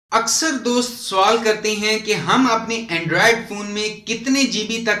अक्सर दोस्त सवाल करते हैं कि हम अपने एंड्रॉयड फोन में कितने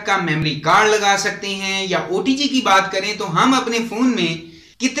जीबी तक का मेमोरी कार्ड लगा सकते हैं, या ओटीजी की बात करें तो हम अपने फोन में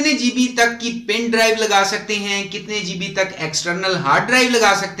कितने जीबी तक की पेन ड्राइव लगा सकते हैं, कितने जीबी तक एक्सटर्नल हार्ड ड्राइव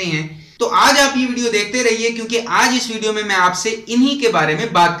लगा सकते हैं। तो आज आप ये वीडियो देखते रहिए, क्योंकि आज इस वीडियो में मैं आपसे इन्हीं के बारे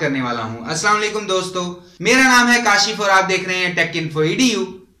में बात करने वाला हूं। अस्सलाम वालेकुम दोस्तों, मेरा नाम है काशिफ और आप देख रहे हैं टेकिनफोएडू।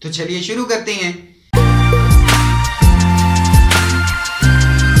 तो चलिए शुरू करते हैं।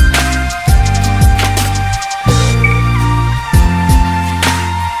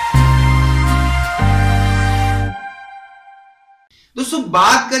 दोस्तों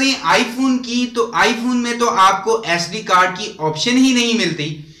बात करें आईफोन की, तो आईफोन में तो आपको एसडी कार्ड की ऑप्शन ही नहीं मिलती,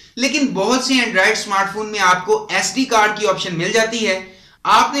 लेकिन बहुत से एंड्रॉयड स्मार्टफोन में आपको एसडी कार्ड की ऑप्शन मिल जाती है।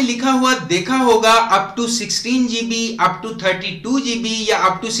 आपने लिखा हुआ देखा होगा up to 16 GB, up to 32 GB या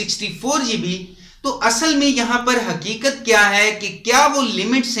अप टू 64 जीबी। तो असल में यहां पर हकीकत क्या है कि क्या वो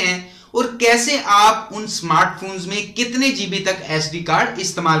लिमिट्स हैं और कैसे आप उन स्मार्टफोन्स में कितने जीबी तक एसडी कार्ड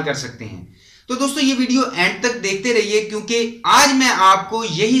इस्तेमाल कर सकते हैं। तो दोस्तों ये वीडियो एंड तक देखते रहिए, क्योंकि आज मैं आपको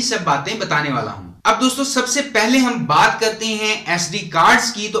यही सब बातें बताने वाला हूं। अब दोस्तों सबसे पहले हम बात करते हैं एसडी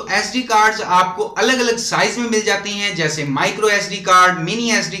कार्ड्स की। तो एसडी कार्ड्स आपको अलग अलग साइज में मिल जाते हैं, जैसे micro SD card, mini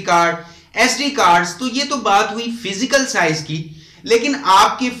SD card, SD cards. तो ये तो बात हुई फिजिकल साइज की, लेकिन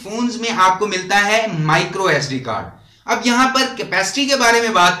आपके फोन्स में आपको मिलता है माइक्रो एसडी कार्ड। अब यहां पर कैपेसिटी के बारे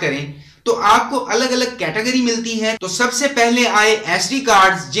में बात करें तो आपको अलग अलग कैटेगरी मिलती है। तो सबसे पहले आए एसडी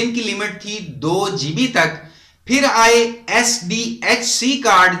कार्ड्स जिनकी लिमिट थी 2 जीबी तक, फिर आए SDHC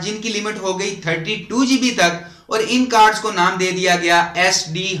कार्ड जिनकी लिमिट हो गई 32 जीबी तक, और इन कार्ड्स को नाम दे दिया गया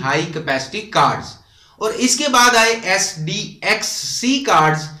SD हाई कैपेसिटी कार्ड्स। और इसके बाद आए SDXC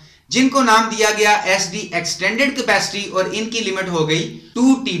कार्ड्स जिनको नाम दिया गया SD एक्सटेंडेड कैपेसिटी, और इनकी लिमिट हो गई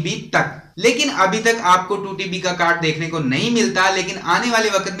 2 TB तक। लेकिन अभी तक आपको 2 TB का कार्ड देखने को नहीं मिलता, लेकिन आने वाले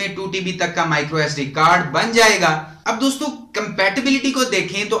वक्त में 2 TB तक का माइक्रो एसडी कार्ड बन जाएगा। अब दोस्तों कंपैटिबिलिटी को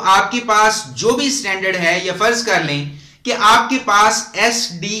देखें तो आपके पास जो भी स्टैंडर्ड है, या फर्ज कर लें कि आपके पास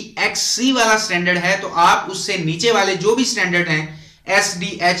SDXC वाला स्टैंडर्ड है, तो आप उससे नीचे वाले जो भी स्टैंडर्ड हैं,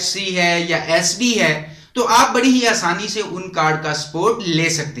 SDHC है या SD है, तो आप बड़ी ही आसानी से उन कार्ड का सपोर्ट ले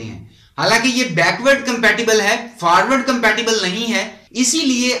सकते हैं। हालांकि ये बैकवर्ड कंपैटिबल है, फॉरवर्ड कंपैटिबल नहीं है।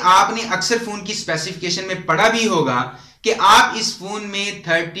 इसीलिए आपने अक्सर फोन की स्पेसिफिकेशन में पढ़ा भी होगा कि आप इस फोन में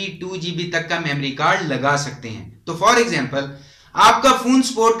 32 जीबी तक का मेमोरी कार्ड लगा सकते हैं। तो फॉर एग्जांपल आपका फोन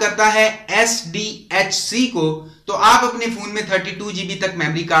सपोर्ट करता है SDHC को, तो आप अपने फोन में 32 जीबी तक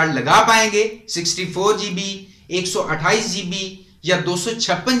मेमोरी कार्ड लगा पाएंगे। 64 जीबी, 128 जीबी या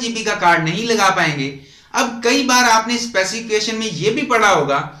 256 जीबी का कार्ड नहीं लगा पाएंगे। अब कई बार आपने स्पेसिफिकेशन में यह भी पढ़ा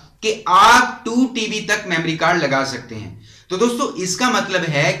होगा कि आप 2 TB तक मेमोरी कार्ड लगा सकते हैं। तो दोस्तों इसका मतलब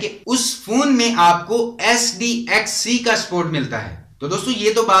है कि उस फोन में आपको SDXC का सपोर्ट मिलता है। तो दोस्तों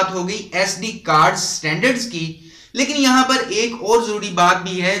ये तो बात हो गई SD कार्ड स्टैंडर्ड्स की, लेकिन यहां पर एक और जरूरी बात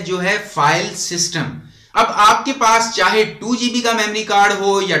भी है, जो है फाइल सिस्टम। अब आपके पास चाहे 2 GB का मेमोरी कार्ड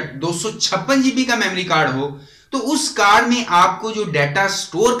हो या 256 GB का मेमोरी कार्ड हो, तो उस कार्ड में आपको जो डाटा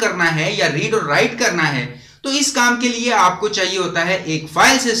स्टोर करना है या रीड और राइट करना है, तो इस काम के लिए आपको चाहिए होता है एक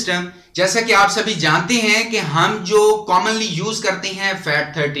फाइल सिस्टम। जैसा कि आप सभी जानते हैं कि हम जो कॉमनली यूज करते हैं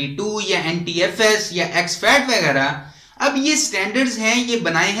FAT32 या NTFS या XFAT वगैरह, अब ये स्टैंडर्ड्स हैं, ये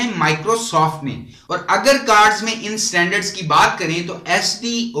बनाए हैं माइक्रोसॉफ्ट ने। और अगर कार्ड्स में इन स्टैंडर्ड्स की बात करें तो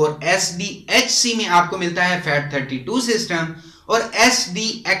SD और SDHC में आपको मिलता है FAT32 सिस्टम, और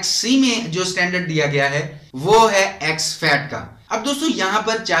SDXC में जो स्टैंडर्ड दिया गया है वो है XFAT का। अब दोस्तों यहां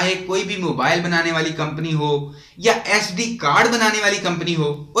पर चाहे कोई भी मोबाइल बनाने वाली कंपनी हो या SD कार्ड बनाने वाली कंपनी हो,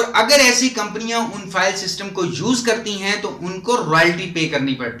 और अगर ऐसी कंपनियां उन फाइल सिस्टम को यूज करती हैं तो उनको रॉयल्टी पे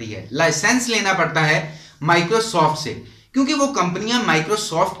करनी पड़ती है, लाइसेंस लेना पड़ता है माइक्रोसॉफ्ट से, क्योंकि वो कंपनियां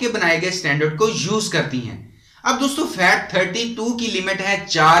माइक्रोसॉफ्ट के बनाए गए स्टैंडर्ड को यूज करती हैं। अब दोस्तों FAT32 की लिमिट है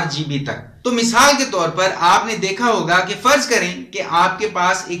 4 GB तक। तो मिसाल के तौर पर आपने देखा होगा कि फर्ज करें कि आपके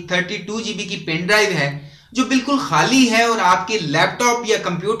पास एक 32 GB की पेन ड्राइव है जो बिल्कुल खाली है, और आपके लैपटॉप या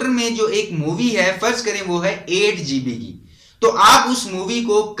कंप्यूटर में जो एक मूवी है, फर्ज करें वो है 8 GB की, तो आप उस मूवी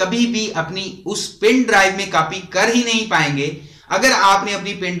को कभी भी अपनी उस पेन ड्राइव में कॉपी कर ही नहीं पाएंगे अगर आपने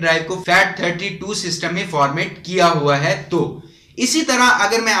अपनी पेन ड्राइव को FAT32 सिस्टम में फॉर्मेट किया हुआ है। तो इसी तरह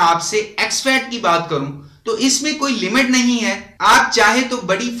अगर मैं आपसे XFAT की बात करूं तो इसमें कोई लिमिट नहीं है, आप चाहे तो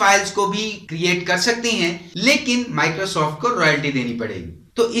बड़ी फाइल्स को भी क्रिएट कर सकते हैं, लेकिन माइक्रोसॉफ्ट को रॉयल्टी देनी पड़ेगी।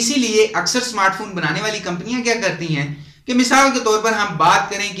 तो इसीलिए अक्सर स्मार्टफोन बनाने वाली कंपनियां क्या करती हैं कि मिसाल के तौर पर हम बात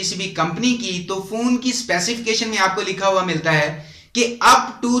करें किसी भी कंपनी की, तो फोन की स्पेसिफिकेशन में आपको लिखा हुआ मिलता है कि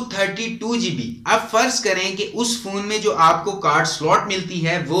अप टू 32 GB। अब फर्ज करें कि उस फोन में जो आपको कार्ड स्लॉट मिलती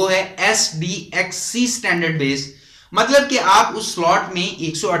है वो है SDXC स्टैंडर्ड बेस, मतलब कि आप उस स्लॉट में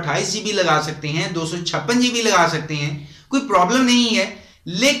 128 जीबी लगा सकते हैं, 256 जीबी लगा सकते हैं, कोई प्रॉब्लम नहीं है।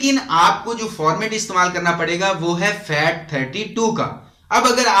 लेकिन आपको जो फॉर्मेट इस्तेमाल करना पड़ेगा वो है FAT32 का। अब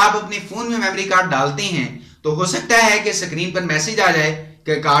अगर आप अपने फोन में मेमोरी कार्ड डालते हैं तो हो सकता है कि स्क्रीन पर मैसेज आ जाए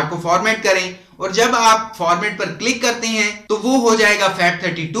कि कार्ड को फॉर्मेट करें, और जब आप फॉर्मेट पर क्लिक करते हैं तो वो हो जाएगा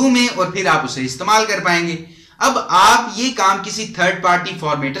FAT32 में और फिर आप उसे इस्तेमाल कर पाएंगे। अब आप ये काम किसी थर्ड पार्टी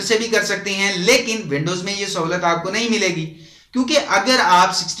फॉर्मेटर से भी कर सकते हैं, लेकिन विंडोज में ये सहूलत आपको नहीं मिलेगी, क्योंकि अगर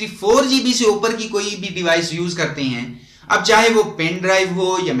आप 64 जीबी से ऊपर की कोई भी डिवाइस यूज करते हैं, अब चाहे वो पेन ड्राइव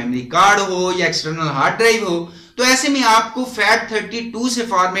हो या मेमोरी कार्ड हो या एक्सटर्नल हार्ड ड्राइव हो, तो ऐसे में आपको FAT32 से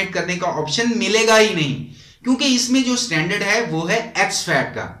फॉर्मेट करने का ऑप्शन मिलेगा ही नहीं, क्योंकि इसमें जो स्टैंडर्ड है वो है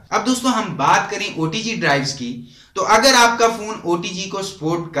exFAT का। अब दोस्तों हम बात करें OTG ड्राइव्स की, तो अगर आपका फोन OTG को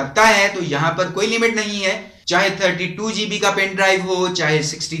सपोर्ट करता है तो यहां पर कोई लिमिट नहीं है, चाहे 32 जीबी का पेन ड्राइव हो, चाहे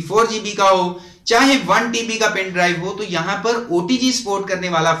 64 जीबी का हो, चाहे 1 TB का पेन ड्राइव हो, तो यहां पर OTG सपोर्ट करने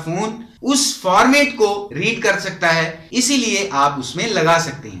वाला फोन उस फॉर्मेट को रीड कर सकता है, इसीलिए आप उसमें लगा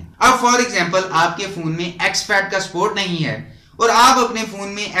सकते हैं। अब फॉर एग्जांपल आपके फोन में exFAT का सपोर्ट नहीं है और आप अपने फोन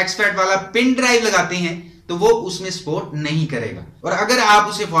में exFAT वाला पेन ड्राइव लगाते हैं तो वो उसमें सपोर्ट नहीं करेगा, और अगर आप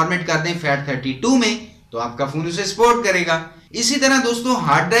उसे फॉर्मेट कर दें FAT32 में तो आपका फोन उसे सपोर्ट करेगा। इसी तरह दोस्तों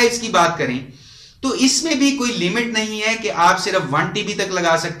हार्ड ड्राइव्स की बात करें तो इसमें भी कोई लिमिट नहीं है कि आप सिर्फ 1 TB तक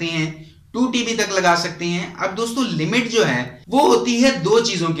लगा सकते हैं, 2 TB तक लगा सकते हैं। अब दोस्तों लिमिट जो है वो होती है दो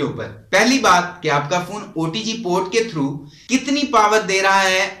चीजों के ऊपर। पहली बात कि आपका फोन OTG पोर्ट के थ्रू कितनी पावर दे रहा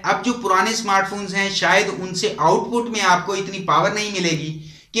है। अब जो पुराने स्मार्टफोन्स हैं शायद उनसे आउटपुट में आपको इतनी पावर नहीं मिलेगी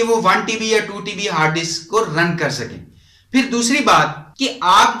कि वो 1 TB या 2 TB हार्ड डिस्क को रन कर सके। फिर दूसरी बात कि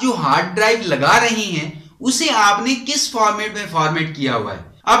आप जो हार्ड ड्राइव लगा रहे हैं उसे आपने किस फॉर्मेट में फॉर्मेट किया हुआ है।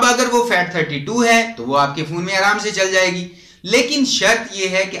 अब अगर वो FAT32 है तो वो आपके फोन में आराम से चल जाएगी, लेकिन शर्त यह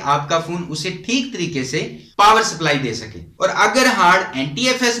है कि आपका फोन उसे ठीक तरीके से पावर सप्लाई दे सके। और अगर हार्ड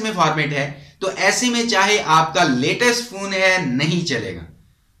NTFS में फॉर्मेट है तो ऐसे में चाहे आपका लेटेस्ट फोन है नहीं चलेगा।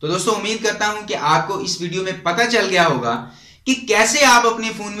 तो दोस्तों उम्मीद करता हूं कि आपको इस वीडियो में पता चल गया होगा कि कैसे आप अपने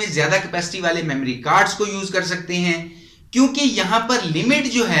फोन में ज्यादा कैपेसिटी वाले मेमोरी कार्ड्स को यूज कर सकते हैं, क्योंकि यहां पर लिमिट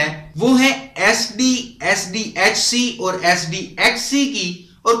जो है वो है SDHC और SDXC की,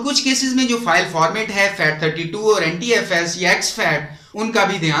 और कुछ केसेस में जो फाइल फॉर्मेट है FAT32 और NTFS या exFAT उनका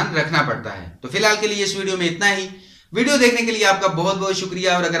भी ध्यान रखना पड़ता है। तो फिलहाल के लिए इस वीडियो में इतना ही। वीडियो देखने के लिए आपका बहुत बहुत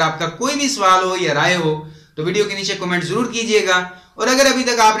शुक्रिया, और अगर आपका कोई भी सवाल हो या राय हो तो वीडियो के नीचे कमेंट जरूर कीजिएगा। और अगर अभी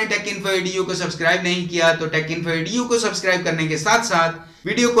तक आपने Techinfoedu को सब्सक्राइब नहीं किया तो Techinfoedu को सब्सक्राइब करने के साथ साथ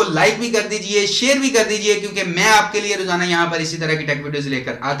वीडियो को लाइक भी कर दीजिए, शेयर भी कर दीजिए, क्योंकि मैं आपके लिए रोजाना यहाँ पर इसी तरह की टेक वीडियोस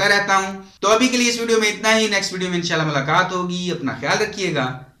लेकर आता रहता हूं। तो अभी के लिए इस वीडियो में इतना ही। नेक्स्ट वीडियो में इंशाल्लाह मुलाकात होगी। अपना ख्याल रखिएगा।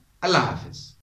 अल्लाह हाफिज।